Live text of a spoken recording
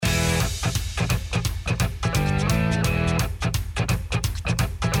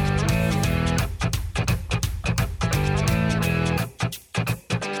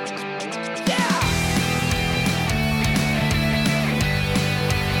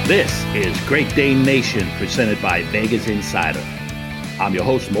This is Great Dane Nation, presented by Vegas Insider. I'm your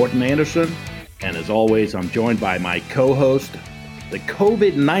host, Morten Anderson, and as always, I'm joined by my co-host, the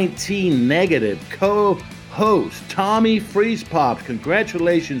COVID-19 negative co-host, TommyFreezePops.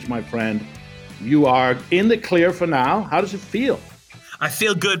 Congratulations, my friend. You are in the clear for now. How does it feel? I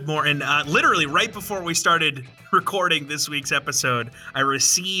feel good, Morten. Literally right before we started recording this week's episode, I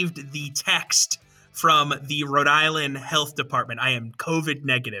received the text from the Rhode Island Health Department. I am COVID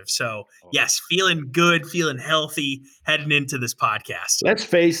negative. So yes, feeling good, feeling healthy, heading into this podcast. Let's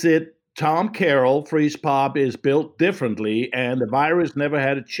face it, Tom Carroll, FreezePop, is built differently, and the virus never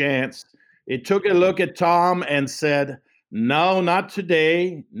had a chance. It took a look at Tom and said, no, not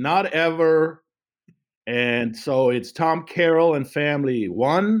today, not ever. And so it's Tom Carroll and family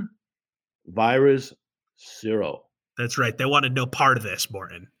 1, virus 0. That's right. They wanted no part of this,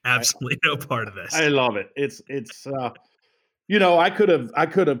 Morten. Absolutely no part of this. I love it. It's I could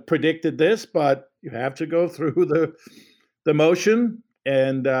have predicted this, but you have to go through the motion.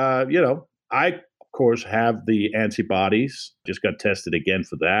 And I of course have the antibodies. Just got tested again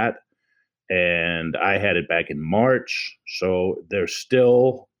for that, and I had it back in March, so they're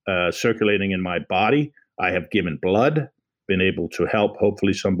still circulating in my body. I have given blood, been able to help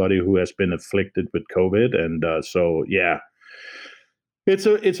hopefully somebody who has been afflicted with COVID. And so, yeah, it's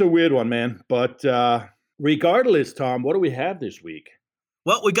a weird one, man. But regardless, Tom, what do we have this week?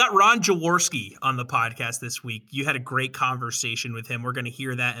 Well, we got Ron Jaworski on the podcast this week. You had a great conversation with him. We're going to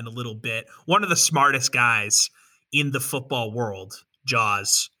hear that in a little bit. One of the smartest guys in the football world,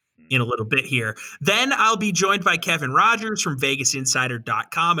 Jaws, in a little bit here. Then I'll be joined by Kevin Rogers from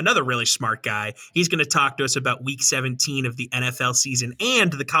VegasInsider.com, another really smart guy. He's going to talk to us about Week 17 of the NFL season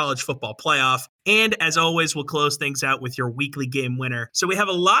and the college football playoff. And as always, we'll close things out with your weekly game winner. So we have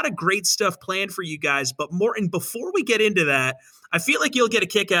a lot of great stuff planned for you guys. But Morten, before we get into that, I feel like you'll get a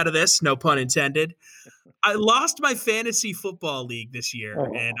kick out of this, no pun intended. I lost my fantasy football league this year,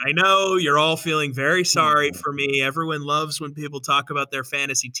 and I know you're all feeling very sorry for me. Everyone loves when people talk about their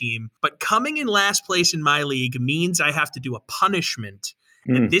fantasy team, but coming in last place in my league means I have to do a punishment,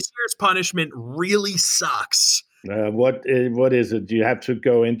 and this year's punishment really sucks. What is it? Do you have to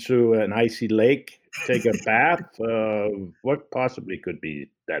go into an icy lake, take a bath? What possibly could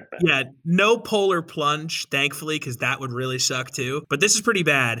be that bad? Yeah, no polar plunge, thankfully, because that would really suck too. But this is pretty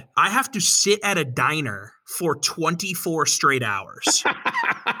bad. I have to sit at a diner for 24 straight hours. It's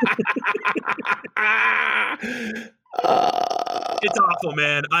awful,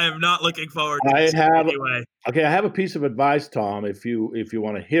 man. I am not looking forward to this anyway. Okay, I have a piece of advice, Tom, if you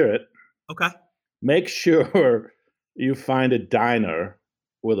want to hear it. Okay. Make sure you find a diner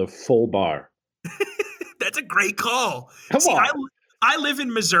with a full bar. That's a great call. Come on. I live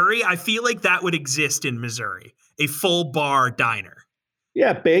in Missouri. I feel like that would exist in Missouri, a full bar diner.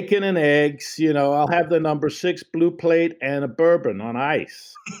 Yeah, bacon and eggs. I'll have the number 6 blue plate and a bourbon on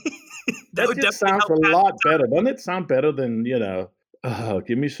ice. that just sounds a lot better. Doesn't it sound better than,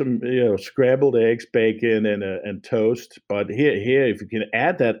 give me some scrambled eggs, bacon, and toast. But here, if you can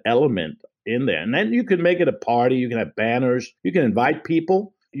add that element in there, and then you can make it a party. You can have banners. You can invite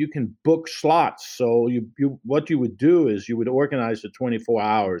people. You can book slots. So what you would do is you would organize the 24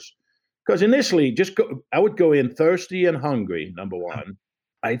 hours. Because initially, I would go in thirsty and hungry, number one.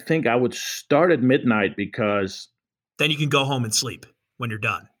 I think I would start at midnight because then you can go home and sleep when you're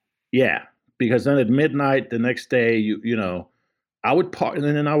done. Yeah, because then at midnight the next day, I would party,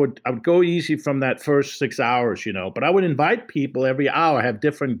 and then I would go easy from that first 6 hours, But I would invite people every hour, have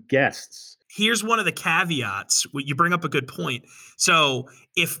different guests. Here's one of the caveats. You bring up a good point. So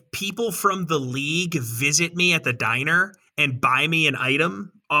if people from the league visit me at the diner and buy me an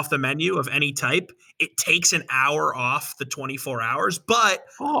item off the menu of any type, it takes an hour off the 24 hours. But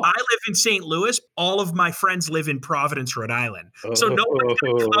I live in St. Louis. All of my friends live in Providence, Rhode Island. So no one's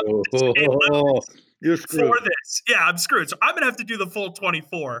going to come to St. Louis for this. Yeah, I'm screwed. So I'm going to have to do the full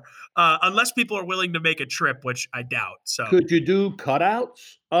 24 unless people are willing to make a trip, which I doubt. So could you do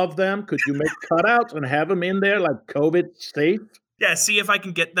cutouts of them? Could you make cutouts and have them in there like COVID safe? Yeah, see if I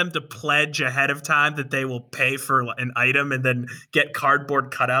can get them to pledge ahead of time that they will pay for an item and then get cardboard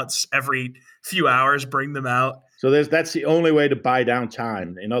cutouts every few hours, bring them out. So that's the only way to buy down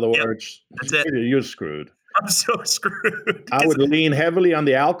time. In other words, you're screwed. I'm so screwed. I would lean heavily on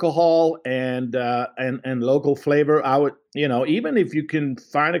the alcohol and local flavor. I would, even if you can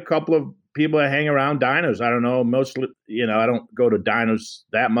find a couple of people that hang around diners. I don't know. Mostly, I don't go to diners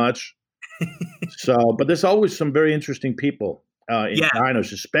that much. But there's always some very interesting people in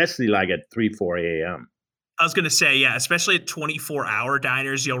diners, especially like at 3-4 a.m. I was going to say, especially at 24-hour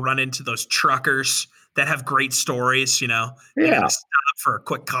diners, you'll run into those truckers that have great stories, You got to stop for a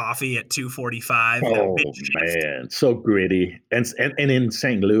quick coffee at 2:45. Oh man, so gritty, and in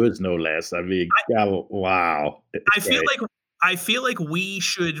St. Louis, no less. I mean, wow. I feel like we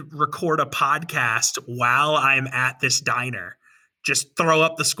should record a podcast while I'm at this diner. Just throw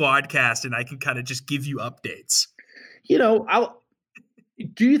up the Squadcast, and I can kind of just give you updates.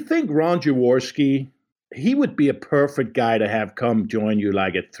 Do you think Ron Jaworski, he would be a perfect guy to have come join you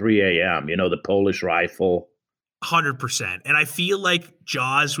like at 3 a.m., the Polish Rifle? 100%. And I feel like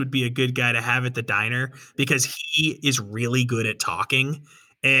Jaws would be a good guy to have at the diner because he is really good at talking.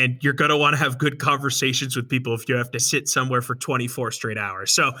 And you're going to want to have good conversations with people if you have to sit somewhere for 24 straight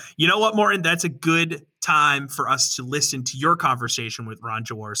hours. So you know what, Morten? That's a good time for us to listen to your conversation with Ron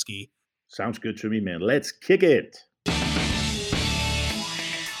Jaworski. Sounds good to me, man. Let's kick it.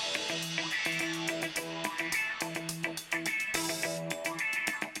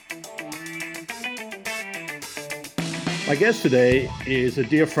 My guest today is a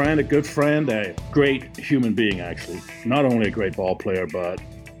dear friend, a good friend, a great human being, actually. Not only a great ball player, but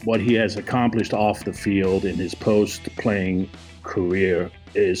what he has accomplished off the field in his post-playing career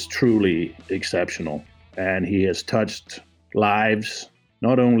is truly exceptional. And he has touched lives,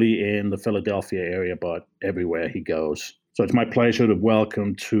 not only in the Philadelphia area, but everywhere he goes. So it's my pleasure to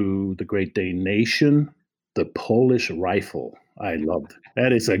welcome to the great Dane Nation, the Polish Rifle. I love it.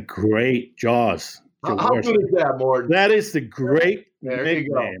 That is a great Jaws. How good is that, Morten? That is the great nickname.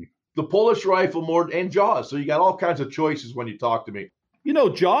 You go. The Polish Rifle, Morten, and Jaws. So you got all kinds of choices when you talk to me.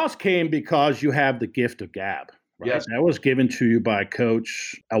 Jaws came because you have the gift of gab. Right? Yes. That was given to you by a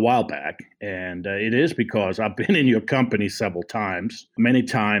coach a while back. And it is because I've been in your company several times, many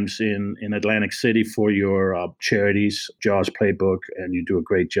times in Atlantic City for your charities, Jaws Playbook, and you do a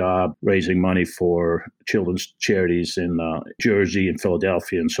great job raising money for children's charities in Jersey and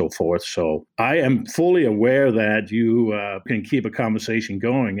Philadelphia and so forth. So I am fully aware that you can keep a conversation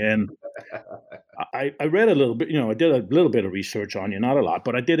going. And I read a little bit, I did a little bit of research on you, not a lot,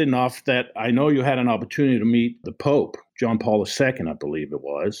 but I did enough that I know you had an opportunity to meet the Pope, John Paul II, I believe it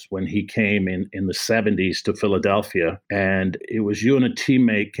was, when he came in the 70s to Philadelphia. And it was you and a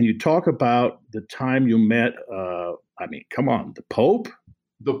teammate. Can you talk about the time you met, come on, the Pope?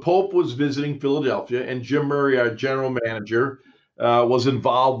 The Pope was visiting Philadelphia, and Jim Murray, our general manager, was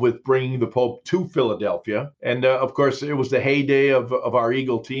involved with bringing the Pope to Philadelphia. And of course, it was the heyday of our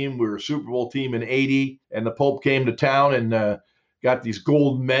Eagle team. We were a Super Bowl team in 80, and the Pope came to town and got these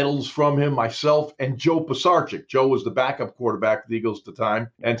gold medals from him, myself, and Joe Pisarcik. Joe was the backup quarterback of the Eagles at the time.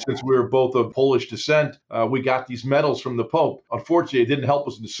 And since we were both of Polish descent, we got these medals from the Pope. Unfortunately, it didn't help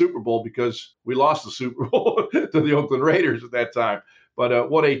us in the Super Bowl because we lost the Super Bowl to the Oakland Raiders at that time. But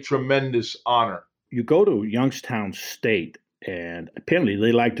what a tremendous honor. You go to Youngstown State, and apparently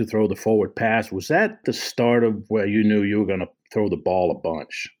they like to throw the forward pass. Was that the start of where you knew you were going to throw the ball a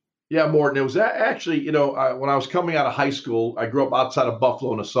bunch? Yeah, Morten, it was actually, when I was coming out of high school, I grew up outside of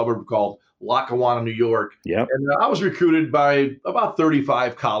Buffalo in a suburb called Lackawanna, New York. Yep. And I was recruited by about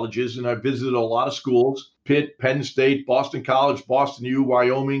 35 colleges, and I visited a lot of schools, Pitt, Penn State, Boston College, Boston U,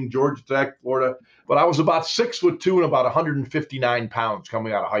 Wyoming, Georgia Tech, Florida. But I was about 6'2" and about 159 pounds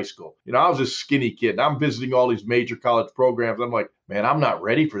coming out of high school. I was a skinny kid, and I'm visiting all these major college programs. I'm like, man, I'm not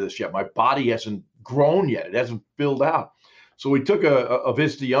ready for this yet. My body hasn't grown yet. It hasn't filled out. So we took a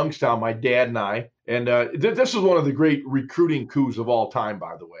visit to Youngstown, my dad and I, and this is one of the great recruiting coups of all time,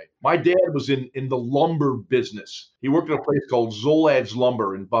 by the way. My dad was in the lumber business. He worked at a place called Zolad's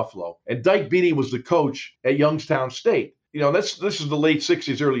Lumber in Buffalo, and Dyke Beatty was the coach at Youngstown State. This is the late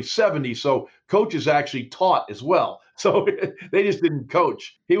 60s, early 70s, so coaches actually taught as well. So they just didn't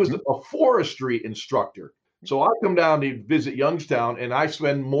coach. He was a forestry instructor. So I come down to visit Youngstown, and I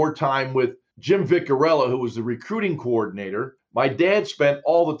spend more time with Jim Viccarella, who was the recruiting coordinator. My dad spent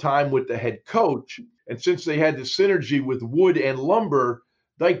all the time with the head coach. And since they had the synergy with wood and lumber,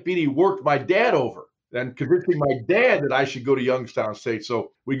 Dyke Beatty worked my dad over and convincing my dad that I should go to Youngstown State.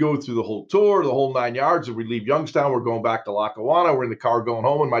 So we go through the whole tour, the whole 9 yards, and we leave Youngstown. We're going back to Lackawanna. We're in the car going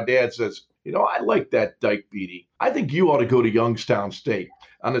home. And my dad says, I like that Dyke Beatty. I think you ought to go to Youngstown State.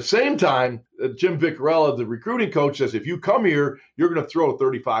 On the same time, Jim Viccarella, the recruiting coach, says, if you come here, you're going to throw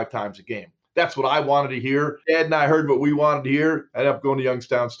 35 times a game. That's what I wanted to hear. Dad and I heard what we wanted to hear. I ended up going to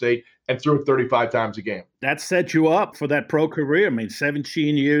Youngstown State and threw it 35 times a game. That set you up for that pro career.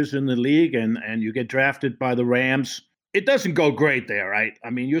 17 years in the league and you get drafted by the Rams. It doesn't go great there, right?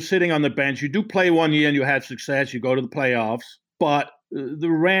 You're sitting on the bench. You do play 1 year and you have success. You go to the playoffs. But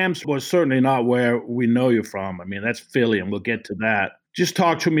the Rams was certainly not where we know you from. That's Philly, and we'll get to that. Just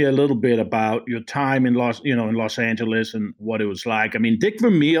talk to me a little bit about your time in Los Angeles and what it was like. I mean, Dick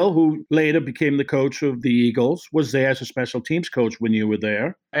Vermeil, who later became the coach of the Eagles, was there as a special teams coach when you were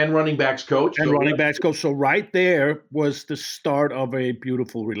there. And running backs coach. So right there was the start of a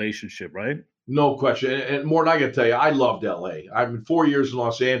beautiful relationship, right? No question. And Morten, I got to tell you, I loved LA. I've been 4 years in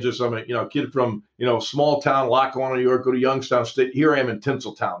Los Angeles. I'm a kid from small town, Lackawanna, New York, go to Youngstown State. Here I am in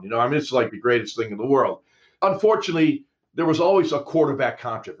Tinseltown. It's like the greatest thing in the world. Unfortunately, there was always a quarterback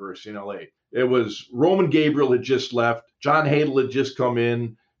controversy in LA. It was Roman Gabriel had just left, John Hadl had just come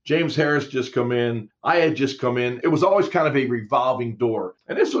in, James Harris just come in, I had just come in. It was always kind of a revolving door.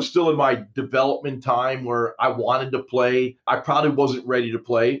 And this was still in my development time where I wanted to play. I probably wasn't ready to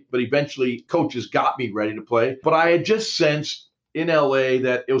play, but eventually coaches got me ready to play. But I had just sensed in LA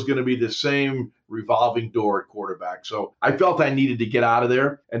that it was going to be the same revolving door at quarterback. So I felt I needed to get out of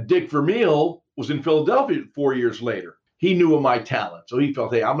there. And Dick Vermeil was in Philadelphia 4 years later. He knew of my talent. So he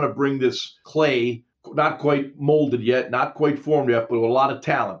felt, hey, I'm going to bring this clay, not quite molded yet, not quite formed yet, but with a lot of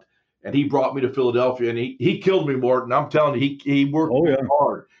talent. And he brought me to Philadelphia, and he killed me, Morten. I'm telling you, he worked me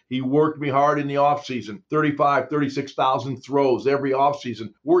hard. He worked me hard in the offseason, 36,000 throws every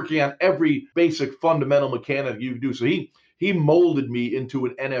offseason, working on every basic fundamental mechanic you do. So he molded me into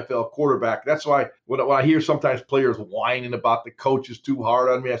an NFL quarterback. That's why when I hear sometimes players whining about the coach is too hard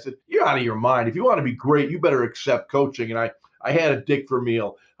on me, I said, you're out of your mind. If you want to be great, you better accept coaching. And I had a Dick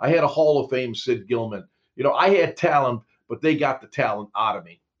Vermeil. I had a Hall of Fame Sid Gilman. I had talent, but they got the talent out of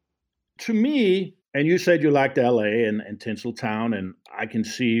me. To me, and you said you liked LA and Tinseltown, and I can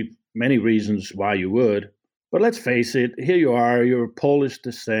see many reasons why you would. But let's face it, here you are, you're of Polish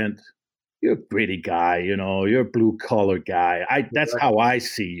descent. You're a gritty guy, you're a blue collar guy. That's how I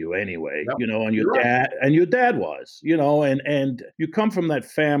see you anyway, Yep. And your dad was, and you come from that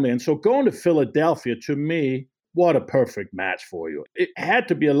family. And so going to Philadelphia, to me, what a perfect match for you. It had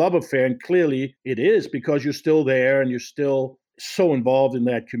to be a love affair, and clearly it is because you're still there and you're still so involved in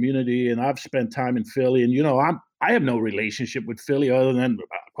that community. And I've spent time in Philly, and I have no relationship with Philly other than,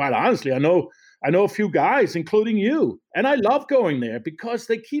 quite honestly, I know a few guys, including you. And I love going there because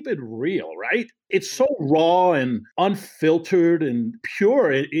they keep it real, right? It's so raw and unfiltered and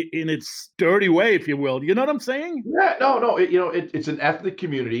pure in its dirty way, if you will. You know what I'm saying? Yeah, no. It's an ethnic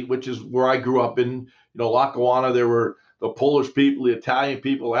community, which is where I grew up in. Lackawanna, there were the Polish people, the Italian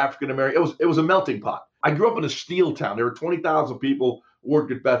people, African American. It was a melting pot. I grew up in a steel town. There were 20,000 people who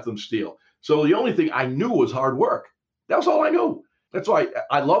worked at Bethlehem Steel. So the only thing I knew was hard work. That was all I knew. That's why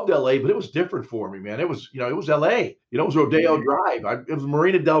I loved LA, but it was different for me, man. It was LA. It was Rodeo Drive. It was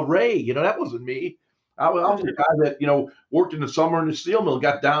Marina Del Rey. That wasn't me. I was a guy that, worked in the summer in the steel mill,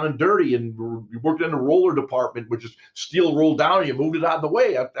 got down and dirty, and worked in the roller department, which is steel rolled down and you moved it out of the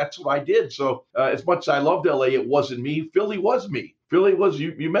way. That's what I did. So as much as I loved LA, it wasn't me. Philly was me. Philly was,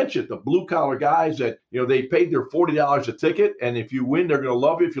 you mentioned, the blue-collar guys that, they paid their $40 a ticket, and if you win, they're going to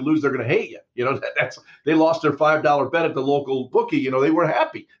love you. If you lose, they're going to hate you. They lost their $5 bet at the local bookie. They weren't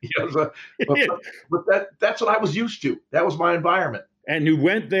happy. But that's what I was used to. That was my environment. And you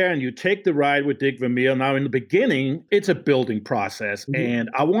went there and you take the ride with Dick Vermeil. Now, in the beginning, it's a building process. Mm-hmm. And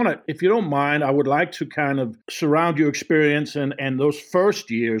I want to, if you don't mind, I would like to kind of surround your experience and those first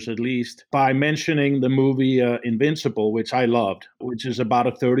years, at least, by mentioning the movie Invincible, which I loved, which is about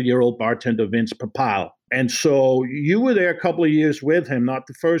a 30-year-old bartender, Vince Papale. And so you were there a couple of years with him, not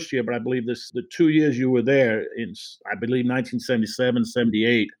the first year, but I believe the 2 years you were there in, I believe, 1977,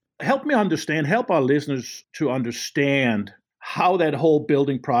 78. Help our listeners to understand how that whole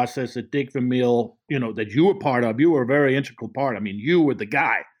building process that Dick Vermeil, that you were part of, you were a very integral part. I mean, you were the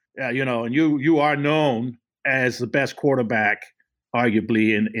guy, and you are known as the best quarterback,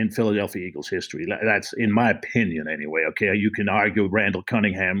 arguably, in Philadelphia Eagles history. That's in my opinion anyway. Okay, you can argue Randall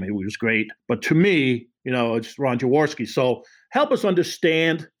Cunningham, who was great. But to me, it's Ron Jaworski. So help us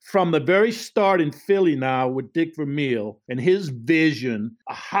understand from the very start in Philly now with Dick Vermeil and his vision,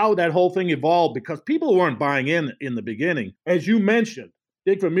 how that whole thing evolved, because people weren't buying in the beginning. As you mentioned,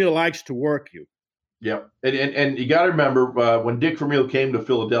 Dick Vermeil likes to work you. Yeah. And you got to remember when Dick Vermeil came to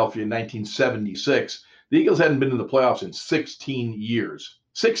Philadelphia in 1976, the Eagles hadn't been in the playoffs in 16 years.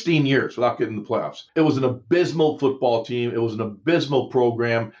 16 years without getting in the playoffs. It was an abysmal football team. It was an abysmal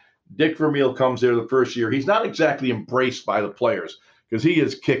program. Dick Vermeil comes there the first year. He's not exactly embraced by the players because he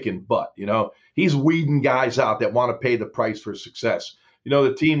is kicking butt. He's weeding guys out that want to pay the price for success.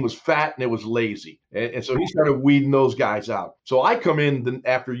 The team was fat and it was lazy. And so he started weeding those guys out. So I come in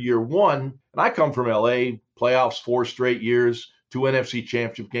after year one, and I come from LA, playoffs 4 straight years, 2 NFC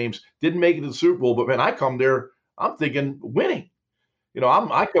championship games, didn't make it to the Super Bowl. But, man, I come there, I'm thinking winning.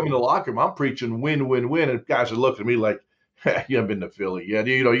 I come in the locker room, I'm preaching win, win, win. And guys are looking at me like, You haven't been to Philly. Yeah,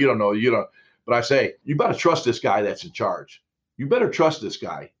 you don't know. But I say, you better trust this guy that's in charge. You better trust this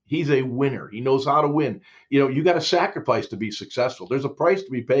guy. He's a winner. He knows how to win. You got to sacrifice to be successful. There's a price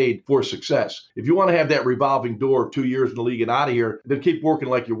to be paid for success. If you want to have that revolving door of 2 years in the league and out of here, then keep working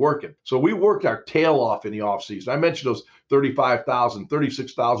like you're working. So we worked our tail off in the offseason. I mentioned those 35,000,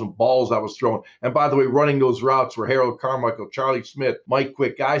 36,000 balls I was throwing. And by the way, running those routes were Harold Carmichael, Charlie Smith, Mike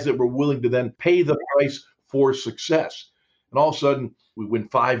Quick, guys that were willing to then pay the price for success. And all of a sudden, we win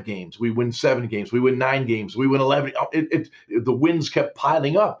 5 games, we win 7 games, we win 9 games, we win 11. The wins kept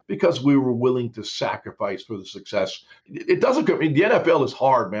piling up because we were willing to sacrifice for the success. It doesn't come. The NFL is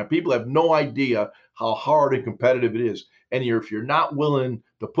hard, man. People have no idea how hard and competitive it is. And if you're not willing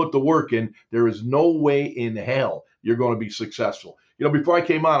to put the work in, there is no way in hell you're going to be successful. Before I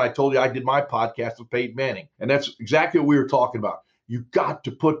came on, I told you I did my podcast with Peyton Manning, and that's exactly what we were talking about. You got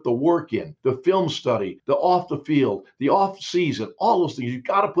to put the work in, the film study, the off the field, the off season, all those things. You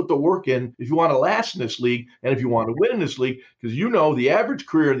got to put the work in if you want to last in this league and if you want to win in this league, because the average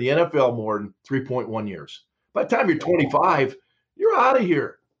career in the NFL, Morten, 3.1 years. By the time you're 25, you're out of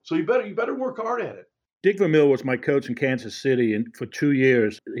here. So you better work hard at it. Dick Vermeil was my coach in Kansas City, and for 2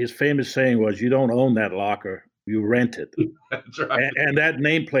 years, his famous saying was, "You don't own that locker. You rent it." That's right. And that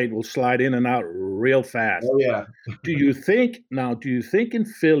nameplate will slide in and out real fast. Oh, yeah. Do you think in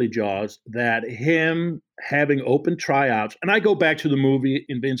Philly, Jaws, that him having open tryouts, and I go back to the movie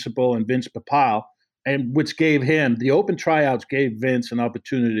Invincible and Vince Papale, and which gave him, the open tryouts gave Vince an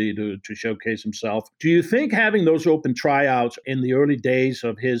opportunity to showcase himself. Do you think having those open tryouts in the early days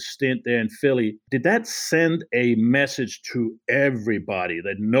of his stint there in Philly, did that send a message to everybody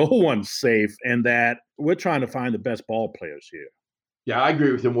that no one's safe and that we're trying to find the best ball players here? Yeah, I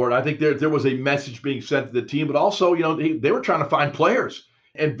agree with you, Morten. I think there was a message being sent to the team, but also, they were trying to find players.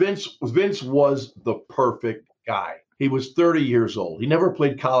 And Vince was the perfect guy. He was 30 years old. He never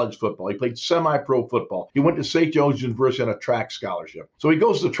played college football. He played semi-pro football. He went to St. John's University on a track scholarship. So he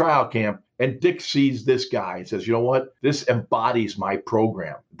goes to tryout camp, and Dick sees this guy and says, you know what? This embodies my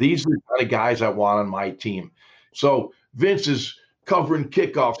program. These are the kind of guys I want on my team. So Vince is covering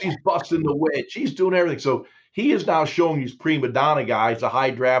kickoffs. He's busting the wedge. He's doing everything. So he is now showing these prima donna guys, the high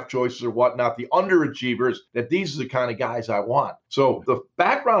draft choices or whatnot, the underachievers, that these are the kind of guys I want. So the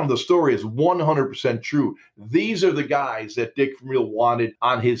background of the story is 100% true. These are the guys that Dick Vermeil wanted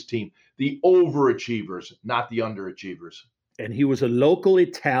on his team, the overachievers, not the underachievers. And he was a local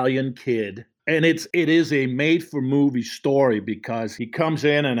Italian kid. And it is a made-for-movie story because he comes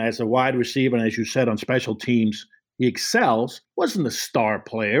in and as a wide receiver, and as you said, on special teams, he excels. Wasn't a star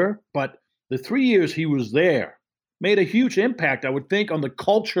player, but the 3 years he was there made a huge impact, I would think, on the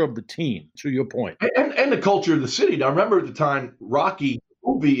culture of the team, to your point. And the culture of the city. Now, remember at the time, Rocky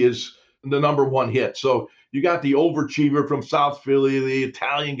movie is the #1 hit. So you got the overachiever from South Philly, the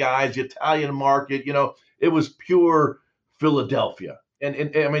Italian guys, the Italian market. It was pure Philadelphia. And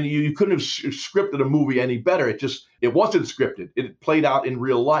I mean, you couldn't have scripted a movie any better. It wasn't scripted. It played out in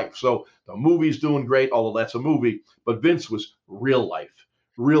real life. So the movie's doing great, although that's a movie. But Vince was real life.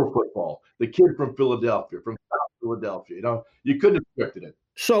 Real football, the kid from Philadelphia, from South Philadelphia. You couldn't have scripted it.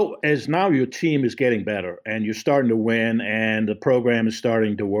 So as now your team is getting better and you're starting to win and the program is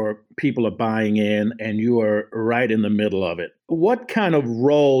starting to work, people are buying in and you are right in the middle of it. What kind of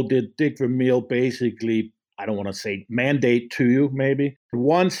role did Dick Vermeil basically, I don't want to say mandate to you maybe,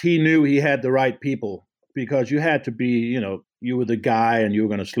 once he knew he had the right people? Because you had to be, you were the guy and you were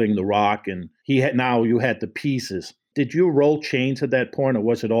going to sling the rock and now you had the pieces. Did your role change at that point, or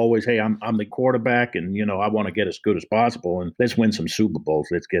was it always, hey, I'm the quarterback and, I want to get as good as possible and let's win some Super Bowls.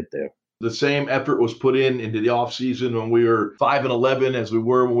 Let's get there. The same effort was put into the offseason when we were 5-11 as we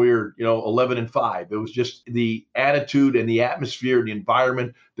were when we were, 11-5. It was just the attitude and the atmosphere, the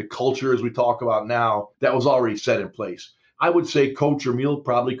environment, the culture, as we talk about now, that was already set in place. I would say Coach Vermeil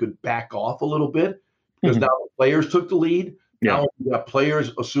probably could back off a little bit because now the players took the lead. Yeah. Now we got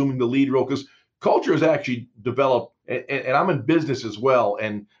players assuming the lead role because culture is actually developed. And I'm in business as well.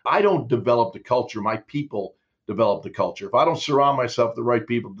 And I don't develop the culture. My people develop the culture. If I don't surround myself with the right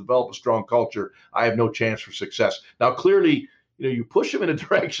people, develop a strong culture, I have no chance for success. Now, clearly, you push them in a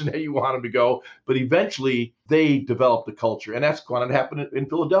direction that you want them to go, but eventually they develop the culture. And that's going to happen in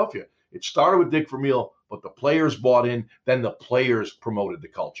Philadelphia. It started with Dick Vermeil, but the players bought in, then the players promoted the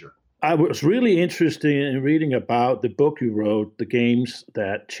culture. I was really interested in reading about the book you wrote, The Games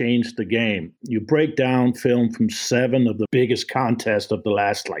That Changed the Game. You break down film from 7 of the biggest contests of the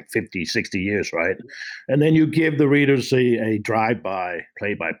last 50, 60 years, right? And then you give the readers a drive-by,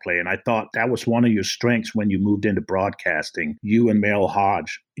 play-by-play. And I thought that was one of your strengths when you moved into broadcasting, you and Mel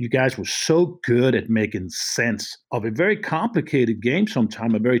Hodge. You guys were so good at making sense of a very complicated game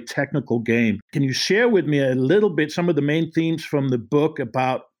sometimes, a very technical game. Can you share with me a little bit some of the main themes from the book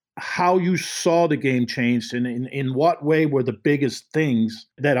about how you saw the game changed and in what way were the biggest things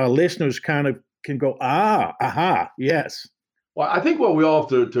that our listeners kind of can go, yes. Well, I think what we all have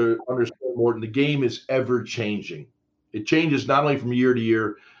to understand, Morten, the game is ever changing. It changes not only from year to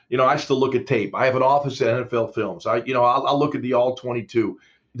year. I still look at tape. I have an office at NFL Films. I'll look at the all 22.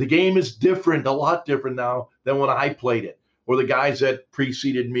 The game is different, a lot different now than when I played it or the guys that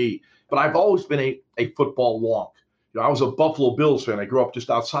preceded me. But I've always been a football wonk. I was a Buffalo Bills fan. I grew up just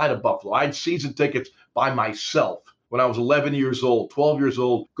outside of Buffalo. I had season tickets by myself when I was 11 years old, 12 years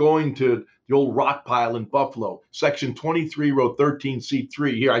old, going to the old rock pile in Buffalo, section 23, row 13, seat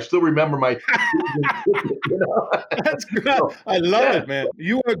 3. Here, I still remember my. That's good. I love it, man.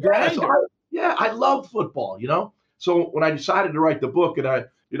 You were a grinder. I love football, So when I decided to write the book, and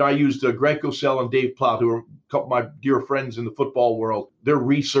I used Greg Cosell and Dave Plout, who are a couple of my dear friends in the football world. They're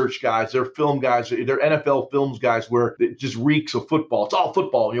research guys, they're film guys, they're NFL Films guys, where it just reeks of football. It's all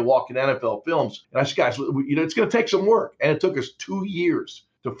football when you walk in NFL Films. And I said, guys, it's going to take some work. And it took us 2 years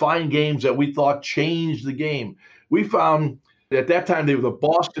to find games that we thought changed the game. We found at that time they were the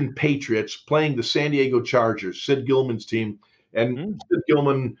Boston Patriots playing the San Diego Chargers, Sid Gillman's team. And Sid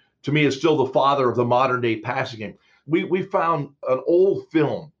Gillman, to me, is still the father of the modern day passing game. We found an old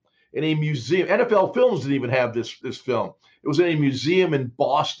film in a museum. NFL Films didn't even have this film. It was in a museum in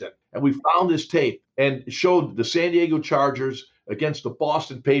Boston. And we found this tape and showed the San Diego Chargers against the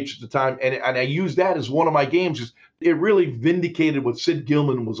Boston Patriots at the time. And I used that as one of my games because it really vindicated what Sid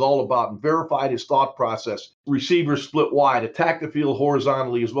Gillman was all about and verified his thought process. Receivers split wide, attack the field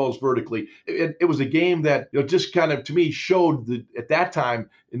horizontally as well as vertically. It was a game that just kind of, to me, showed that at that time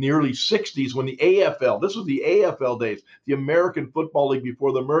in the early 60s when the AFL, this was the AFL days, the American Football League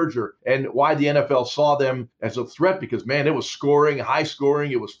before the merger, and why the NFL saw them as a threat because, man, it was scoring, high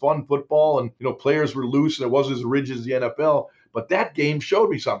scoring, it was fun football, and players were loose and it wasn't as rigid as the NFL. But that game showed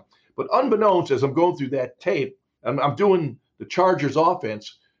me something. But unbeknownst, as I'm going through that tape, I'm doing the Chargers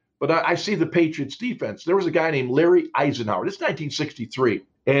offense, but I see the Patriots defense. There was a guy named Larry Eisenhower. This is 1963,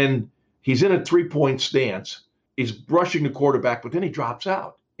 and he's in a three-point stance. He's brushing the quarterback, but then he drops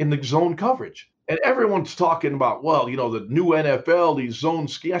out in the zone coverage. And everyone's talking about, the new NFL, these zone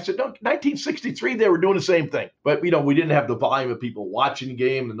schemes. I said, no, 1963, they were doing the same thing. But, we didn't have the volume of people watching the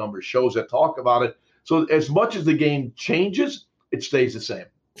game, the number of shows that talk about it. So as much as the game changes, it stays the same.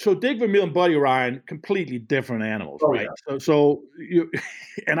 So Dick Vermeil and Buddy Ryan, completely different animals, right? Yeah. So you,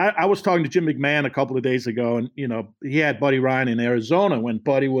 and I was talking to Jim McMahon a couple of days ago, and he had Buddy Ryan in Arizona when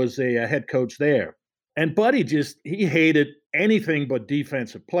Buddy was a head coach there, and Buddy he hated anything but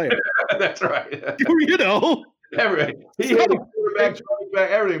defensive players. That's right. Everybody. He hated quarterback,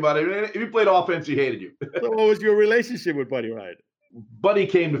 everything, buddy. If you played offense, he hated you. So what was your relationship with Buddy Ryan? Buddy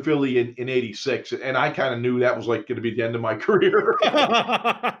came to Philly in 86, and I kind of knew that was going to be the end of my career.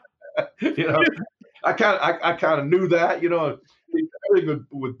 I kind of knew that, everything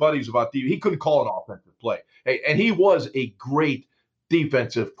with Buddy's about he couldn't call an offensive play. And he was a great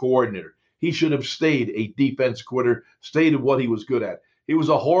defensive coordinator. He should have stayed a defense coordinator, stayed at what he was good at. He was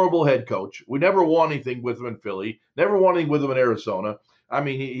a horrible head coach. We never won anything with him in Philly, never won anything with him in Arizona. I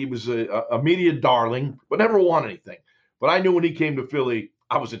mean, he was a media darling, but never won anything. But I knew when he came to Philly,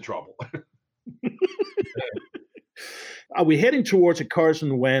 I was in trouble. Are we heading towards a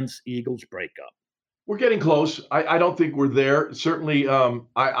Carson Wentz Eagles breakup? We're getting close. I don't think we're there. Certainly,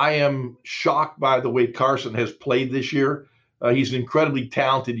 I am shocked by the way Carson has played this year. He's an incredibly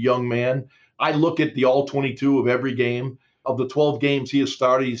talented young man. I look at the all 22 of every game. Of the 12 games he has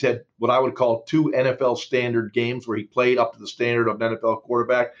started, he's had what I would call 2 NFL standard games where he played up to the standard of an NFL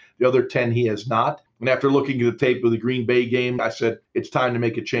quarterback. The other 10 he has not. And after looking at the tape of the Green Bay game, I said, it's time to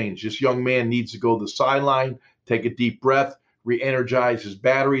make a change. This young man needs to go to the sideline, take a deep breath, re-energize his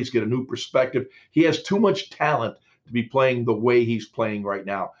batteries, get a new perspective. He has too much talent to be playing the way he's playing right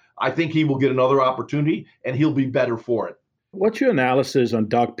now. I think he will get another opportunity, and he'll be better for it. What's your analysis on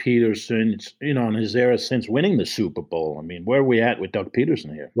Doug Pederson, in his era since winning the Super Bowl? I mean, where are we at with Doug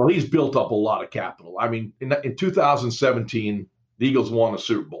Pederson here? Well, he's built up a lot of capital. I mean, in 2017, the Eagles won a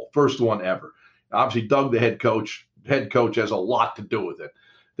Super Bowl, first one ever. Obviously, Doug, the head coach has a lot to do with it.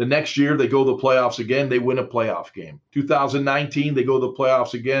 The next year, they go to the playoffs again. They win a playoff game. 2019, they go to the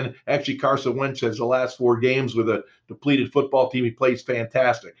playoffs again. Actually, Carson Wentz has the last 4 games with a depleted football team. He plays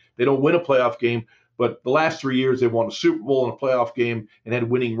fantastic. They don't win a playoff game, but the last 3 years, they won a Super Bowl and a playoff game and had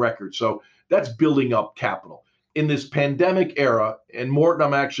winning records. So that's building up capital. In this pandemic era, and Morten,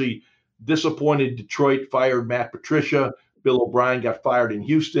 I'm actually disappointed Detroit fired Matt Patricia. Bill O'Brien got fired in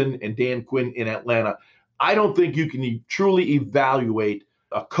Houston and Dan Quinn in Atlanta. I don't think you can truly evaluate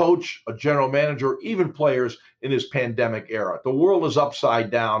a coach, a general manager, even players in this pandemic era. The world is upside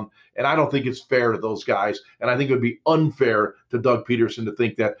down, and I don't think it's fair to those guys. And I think it would be unfair to Doug Pederson to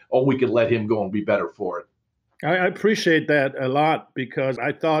think that, we could let him go and be better for it. I appreciate that a lot because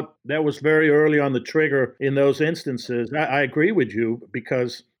I thought that was very early on the trigger in those instances. I agree with you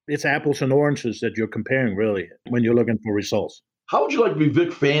because it's apples and oranges that you're comparing, really, when you're looking for results. How would you like to be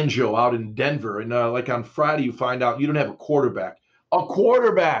Vic Fangio out in Denver? And like on Friday, you find out you don't have a quarterback. A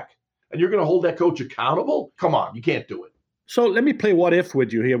quarterback! And you're going to hold that coach accountable? Come on, you can't do it. So let me play what if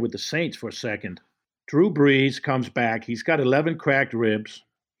with you here with the Saints for a second. Drew Brees comes back. He's got 11 cracked ribs.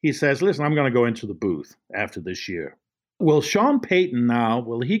 He says, listen, I'm going to go into the booth after this year. Will Sean Payton now,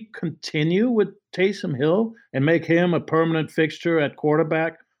 will he continue with Taysom Hill and make him a permanent fixture at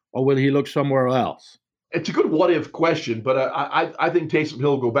quarterback, or will he look somewhere else? It's a good what-if question, but I think Taysom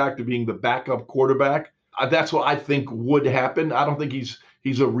Hill will go back to being the backup quarterback. That's what I think would happen. I don't think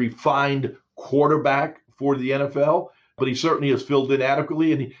he's a refined quarterback for the NFL, but he certainly has filled in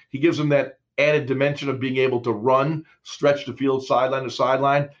adequately, and he gives them that added dimension of being able to run, stretch the field sideline to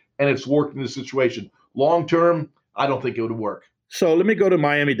sideline, and it's worked in this situation. Long term, I don't think it would work. So let me go to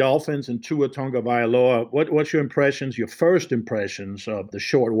Miami Dolphins and Tua Tagovailoa. What's your impressions, your first impressions of the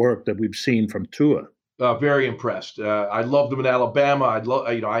short work that we've seen from Tua? Very impressed. I loved him in Alabama.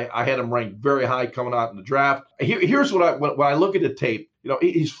 I had him ranked very high coming out in the draft. Here's what when I look at the tape.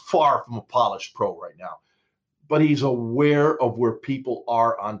 He's far from a polished pro right now, but he's aware of where people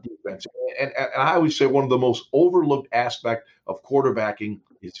are on defense. And I always say one of the most overlooked aspects of quarterbacking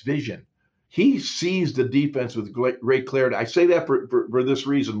is vision. He sees the defense with great clarity. I say that for this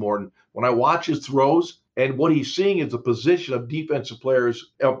reason, Morten. When I watch his throws, and what he's seeing is the position of defensive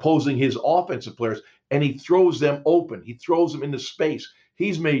players opposing his offensive players, and he throws them open. He throws them into space.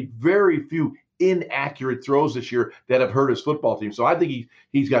 He's made very few inaccurate throws this year that have hurt his football team. So I think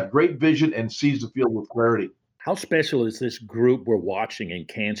he's got great vision and sees the field with clarity. How special is this group we're watching in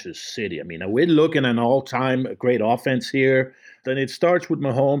Kansas City? I mean, we're looking at an all-time great offense here. Then it starts with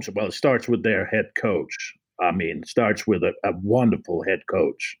Mahomes. Well, it starts with their head coach. I mean, it starts with a wonderful head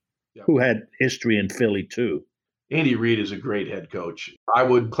coach who had history in Philly too. Andy Reid is a great head coach. I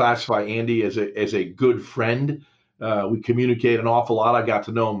would classify Andy as a good friend. We communicate an awful lot. I got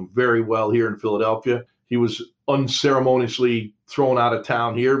to know him very well here in Philadelphia. He was unceremoniously thrown out of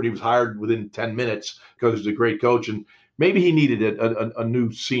town here, but he was hired within 10 minutes because he's a great coach. And maybe he needed a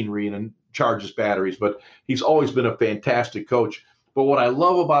new scenery and charge his batteries, but he's always been a fantastic coach. But what I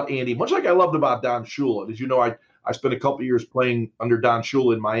love about Andy, much like I loved about Don Shula, as you know, I spent a couple of years playing under Don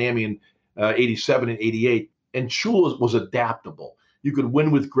Shula in Miami in 87 and 88. And Shula was adaptable. You could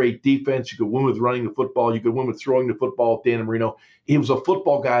win with great defense. You could win with running the football. You could win with throwing the football with Dan Marino. He was a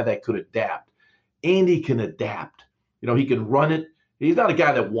football guy that could adapt. Andy can adapt. He can run it. He's not a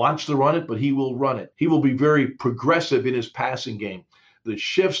guy that wants to run it, but he will run it. He will be very progressive in his passing game. The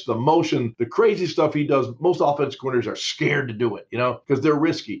shifts, the motion, the crazy stuff he does, most offensive coordinators are scared to do it, because they're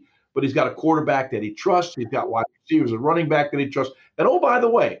risky. But he's got a quarterback that he trusts. He's got wide receivers, a running back that he trusts. And oh, by the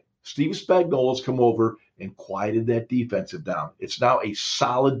way, Steve Spagnuolo's come over and quieted that defensive down. It's now a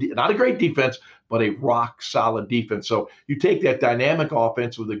solid, not a great defense, but a rock-solid defense. So you take that dynamic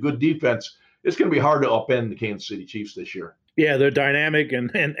offense with a good defense, it's going to be hard to upend the Kansas City Chiefs this year. Yeah, they're dynamic,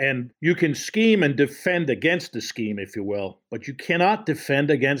 and you can scheme and defend against the scheme, if you will, but you cannot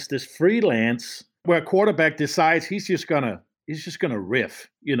defend against this freelance where a quarterback decides he's just gonna riff.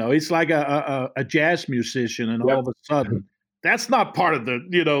 It's like a jazz musician, and all of a sudden, that's not part of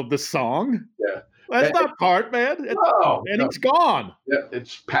the song. Yeah. That's not part, man. He's gone. Yeah,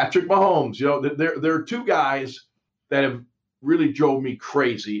 it's Patrick Mahomes. There are two guys that have really drove me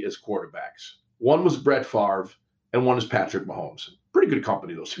crazy as quarterbacks. One was Brett Favre, and one is Patrick Mahomes. Pretty good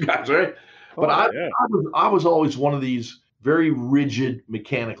company, those two guys, right? But I was always one of these very rigid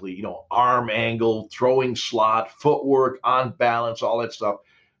mechanically, arm angle, throwing slot, footwork, on balance, all that stuff.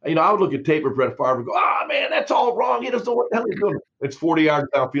 I would look at tape of Brett Favre and go, man, that's all wrong. He doesn't know what the hell he's doing. It's 40 yards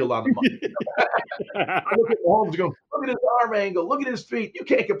downfield on the money. I look at Mahomes and go, look at his arm angle. Look at his feet. You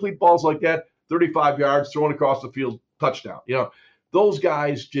can't complete balls like that. 35 yards, thrown across the field, touchdown. Those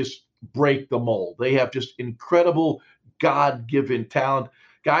guys just break the mold. They have just incredible God-given talent.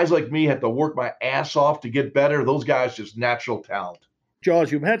 guys like me had to work my ass off to get better. Those guys just natural talent.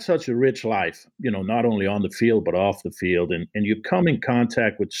 George, you've had such a rich life, not only on the field, but off the field. And you've come in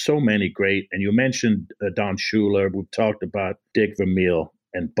contact with so many great, and you mentioned Don Shula. We've talked about Dick Vermeil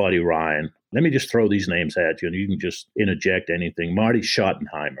and Buddy Ryan. Let me just throw these names at you, and you can just interject anything. Marty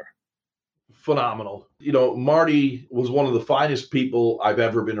Schottenheimer. Phenomenal. Marty was one of the finest people I've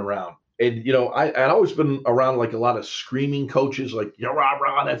ever been around. And, I'd always been around like a lot of screaming coaches, like, rah,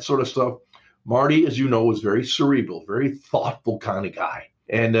 rah, that sort of stuff. Marty, as you know, was very cerebral, very thoughtful kind of guy.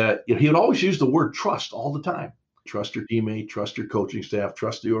 And he would always use the word trust all the time. Trust your teammate, trust your coaching staff,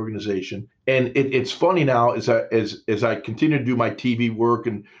 trust the organization. And it's funny now as I continue to do my TV work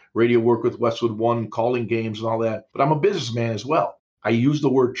and radio work with Westwood One, calling games and all that, but I'm a businessman as well. I use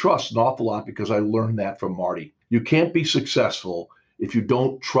the word trust an awful lot because I learned that from Marty. You can't be successful if you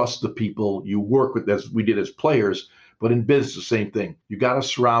don't trust the people you work with, as we did as players. But in business, the same thing. You got to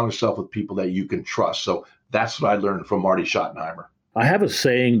surround yourself with people that you can trust. So that's what I learned from Marty Schottenheimer. I have a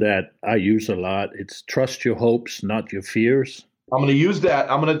saying that I use a lot. It's trust your hopes, not your fears. I'm going to use that.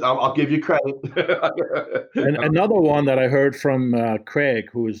 I'll give you credit. And another one that I heard from Craig,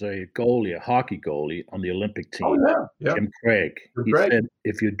 who is a hockey goalie on the Olympic team. Oh, yeah. Jim Craig. He said,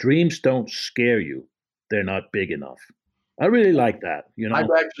 if your dreams don't scare you, they're not big enough. I really like that. I've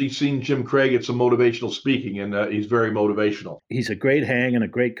actually seen Jim Craig at some motivational speaking, and he's very motivational. He's a great hang and a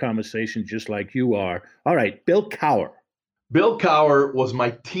great conversation, just like you are. All right, Bill Cowher. Bill Cowher was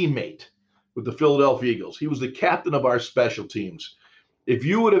my teammate with the Philadelphia Eagles. He was the captain of our special teams. If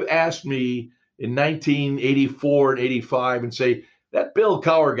you would have asked me in 1984 and 85 and say, that Bill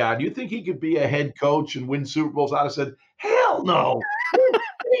Cowher guy, do you think he could be a head coach and win Super Bowls? I'd have said, hell no.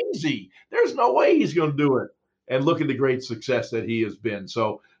 Crazy. There's no way he's going to do it. And look at the great success that he has been.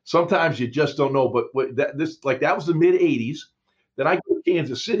 So sometimes you just don't know. But that was the mid 80s. Then I go to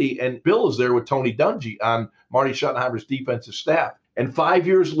Kansas City, and Bill is there with Tony Dungy on Marty Schottenheimer's defensive staff. And 5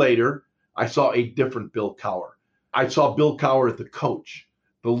 years later, I saw a different Bill Cowher. I saw Bill Cowher, the coach,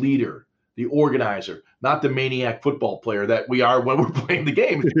 the leader, the organizer, not the maniac football player that we are when we're playing the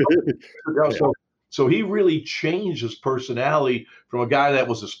game. So he really changed his personality from a guy that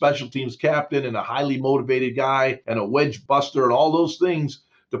was a special teams captain and a highly motivated guy and a wedge buster and all those things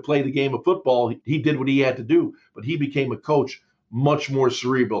to play the game of football. He did what he had to do, but he became a coach much more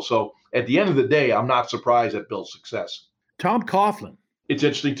cerebral. So at the end of the day, I'm not surprised at Bill's success. Tom Coughlin. It's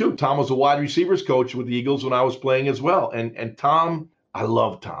interesting, too. Tom was a wide receivers coach with the Eagles when I was playing as well. And Tom, I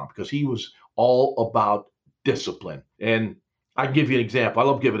love Tom because he was all about discipline. And I can give you an example. I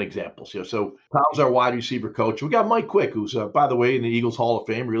love giving examples. So Tom's our wide receiver coach. We got Mike Quick, who's, by the way, in the Eagles Hall of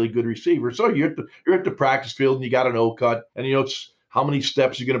Fame, really good receiver. So you're at the practice field and you got an O-cut. And, it's how many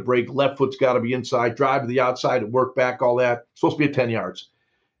steps you're going to break. Left foot's got to be inside, drive to the outside and work back, all that. It's supposed to be at 10 yards.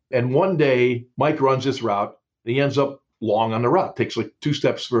 And one day, Mike runs this route. And he ends up long on the route, takes like 2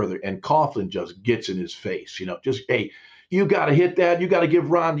 steps further. And Coughlin just gets in his face, hey, you got to hit that. You got to give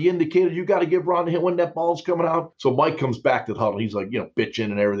Ron the indicator. You got to give Ron the hit when that ball's coming out. So Mike comes back to the huddle. He's like,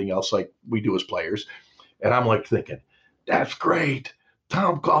 bitching and everything else like we do as players. And I'm like thinking, that's great.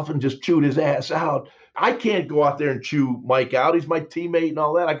 Tom Coughlin just chewed his ass out. I can't go out there and chew Mike out. He's my teammate and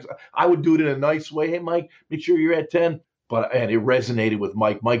all that. I would do it in a nice way. Hey, Mike, make sure you're at 10. And it resonated with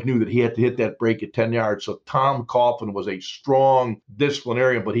Mike. Mike knew that he had to hit that break at 10 yards. So Tom Coughlin was a strong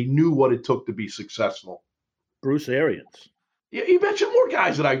disciplinarian, but he knew what it took to be successful. Bruce Arians. Yeah, you mentioned more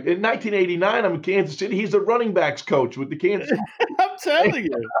guys that in 1989, I'm in Kansas City. He's the running backs coach with the Kansas City. I'm telling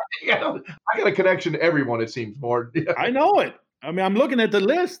you. I got a connection to everyone, it seems, Morten. I know it. I mean, I'm looking at the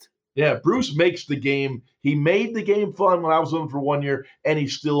list. Yeah, Bruce makes the game. He made the game fun when I was with him for 1 year, and he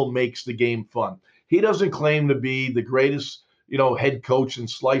still makes the game fun. He doesn't claim to be the greatest, head coach in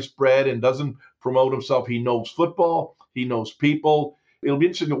sliced bread and doesn't promote himself. He knows football. He knows people. It'll be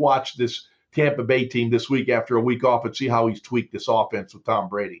interesting to watch this Tampa Bay team this week after a week off and see how he's tweaked this offense with Tom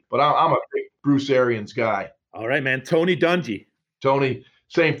Brady. But I'm a big Bruce Arians guy. All right, man. Tony Dungy. Tony,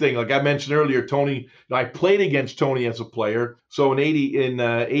 same thing. Like I mentioned earlier, Tony, I played against Tony as a player. So in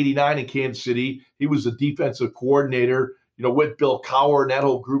 89 in Kansas City, he was the defensive coordinator, with Bill Cowher and that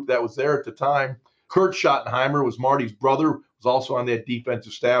whole group that was there at the time. Kurt Schottenheimer was Marty's brother, was also on that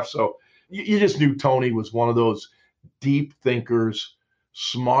defensive staff. So you just knew Tony was one of those deep thinkers,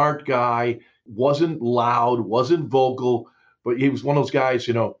 smart guy, wasn't loud, wasn't vocal, but he was one of those guys,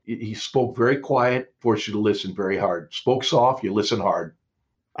 he spoke very quiet, forced you to listen very hard. Spoke soft, you listen hard.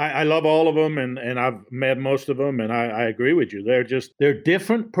 I love all of them, and I've met most of them, and I agree with you. They're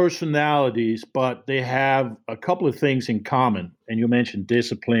different personalities, but they have a couple of things in common. And you mentioned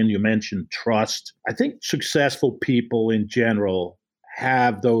discipline, you mentioned trust. I think successful people in general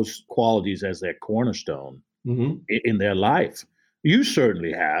have those qualities as their cornerstone Mm-hmm. in their life. You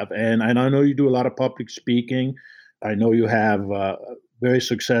certainly have. And I know you do a lot of public speaking. I know you have very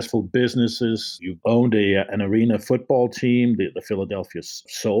successful businesses. You've owned an arena football team, the Philadelphia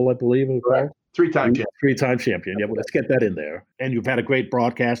Soul, I believe it was called. Three-time champion. Three-time champion. Yeah, well, let's get that in there. And you've had a great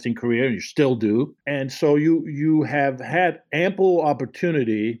broadcasting career, and you still do. And so you have had ample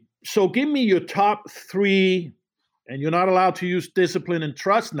opportunity. So give me your top three, and you're not allowed to use discipline and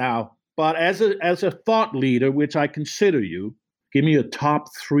trust now, but as a thought leader, which I consider you, give me your top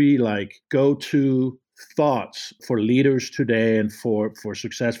three go-to thoughts for leaders today and for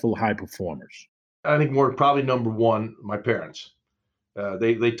successful high performers. I think probably number one, my parents.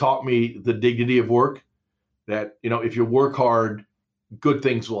 They taught me the dignity of work, that, if you work hard, good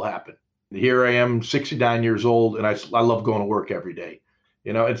things will happen. Here I am, 69 years old, and I love going to work every day.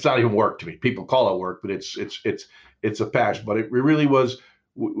 It's not even work to me. People call it work, but it's a passion. But it really was,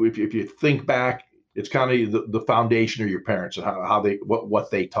 if you think back, it's kind of the foundation of your parents and how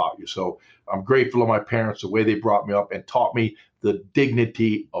what they taught you. So I'm grateful to my parents, the way they brought me up and taught me the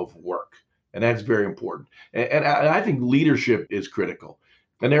dignity of work. And that's very important. And I think leadership is critical.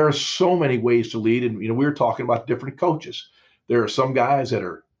 And there are so many ways to lead. And, we were talking about different coaches. There are some guys that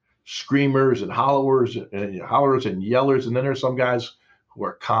are screamers and hollowers and yellers. And then there are some guys who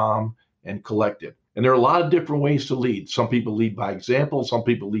are calm and collected. And there are a lot of different ways to lead. Some people lead by example. Some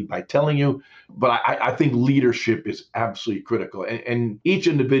people lead by telling you. But I think leadership is absolutely critical. And each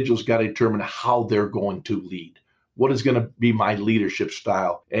individual's got to determine how they're going to lead. What is going to be my leadership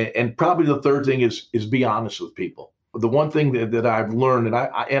style? And probably the third thing is be honest with people. The one thing that I've learned, and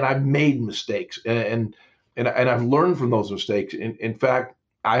I've made mistakes, and I've learned from those mistakes. In fact,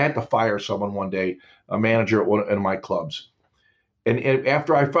 I had to fire someone one day, a manager at one of my clubs. And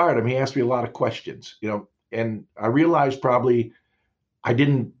after I fired him, he asked me a lot of questions, and I realized probably I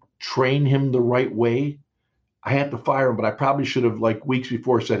didn't train him the right way. I had to fire him, but I probably should have, weeks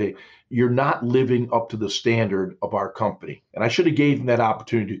before, said, hey, you're not living up to the standard of our company. And I should have gave him that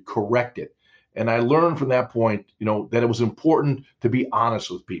opportunity to correct it. And I learned from that point, that it was important to be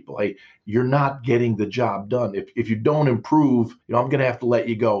honest with people. Hey, you're not getting the job done. If you don't improve, I'm going to have to let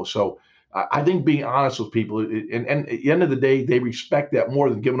you go. So I think being honest with people, and at the end of the day, they respect that more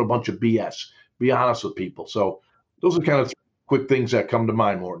than giving a bunch of BS. Be honest with people. So those are kind of quick things that come to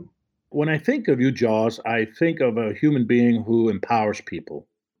mind, Morten. When I think of you, Jaws, I think of a human being who empowers people.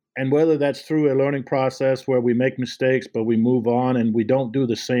 And whether that's through a learning process where we make mistakes, but we move on and we don't do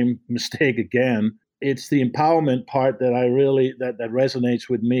the same mistake again, it's the empowerment part that that resonates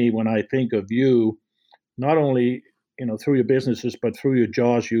with me when I think of you, not only through your businesses, but through your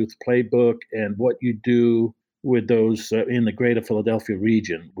Jaws Youth Playbook and what you do with those in the greater Philadelphia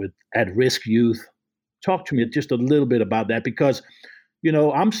region with at-risk youth. Talk to me just a little bit about that, because,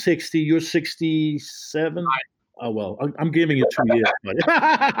 I'm 60, you're 67. Oh, well, I'm giving you 2 years.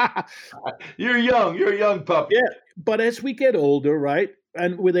 But You're a young puppy. Yeah, but as we get older, right?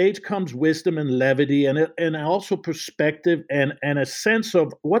 And with age comes wisdom and levity and also perspective and a sense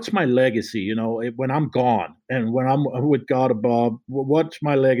of what's my legacy, when I'm gone and when I'm with God above, what's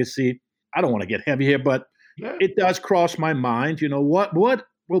my legacy? I don't want to get heavy here, but It does cross my mind. What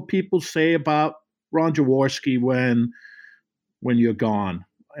will people say about Ron Jaworski when you're gone?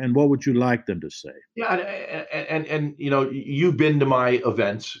 And what would you like them to say? Yeah, and you've been to my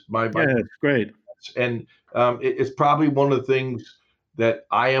events. Yeah, it's great. And it's probably one of the things that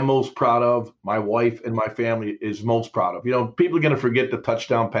I am most proud of, my wife and my family is most proud of. People are going to forget the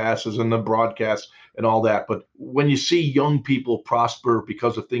touchdown passes and the broadcasts and all that. But when you see young people prosper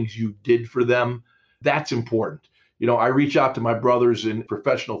because of things you did for them, that's important. I reach out to my brothers and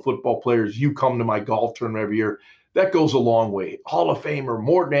professional football players. You come to my golf tournament every year. That goes a long way. Hall of Famer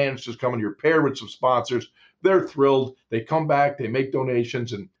Morten is coming. You're paired with some sponsors. They're thrilled. They come back. They make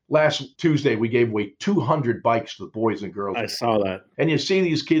donations. And last Tuesday, we gave away 200 bikes to the boys and girls. I saw that. And you see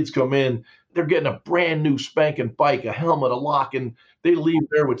these kids come in. They're getting a brand new spanking bike, a helmet, a lock, and they leave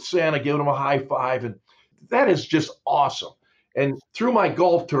there with Santa giving them a high five. And that is just awesome. And through my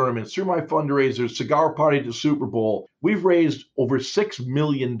golf tournaments, through my fundraisers, cigar party to Super Bowl, we've raised over $6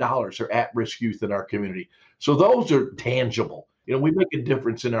 million for at-risk youth in our community. So those are tangible. We make a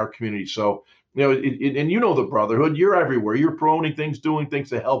difference in our community. So, and the brotherhood, you're everywhere. You're promoting things, doing things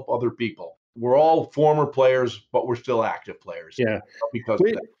to help other people. We're all former players, but we're still active players. Yeah.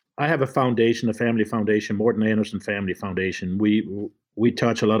 I have a foundation, a family foundation, Morten Anderson Family Foundation. We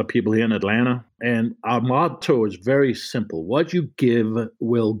touch a lot of people here in Atlanta, and our motto is very simple. What you give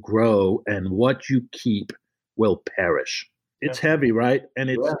will grow, and what you keep will perish. It's heavy, right?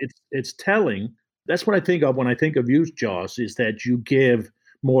 And it's telling That's what I think of when I think of you, Joss, is that you give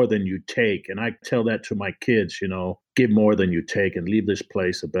more than you take. And I tell that to my kids, give more than you take and leave this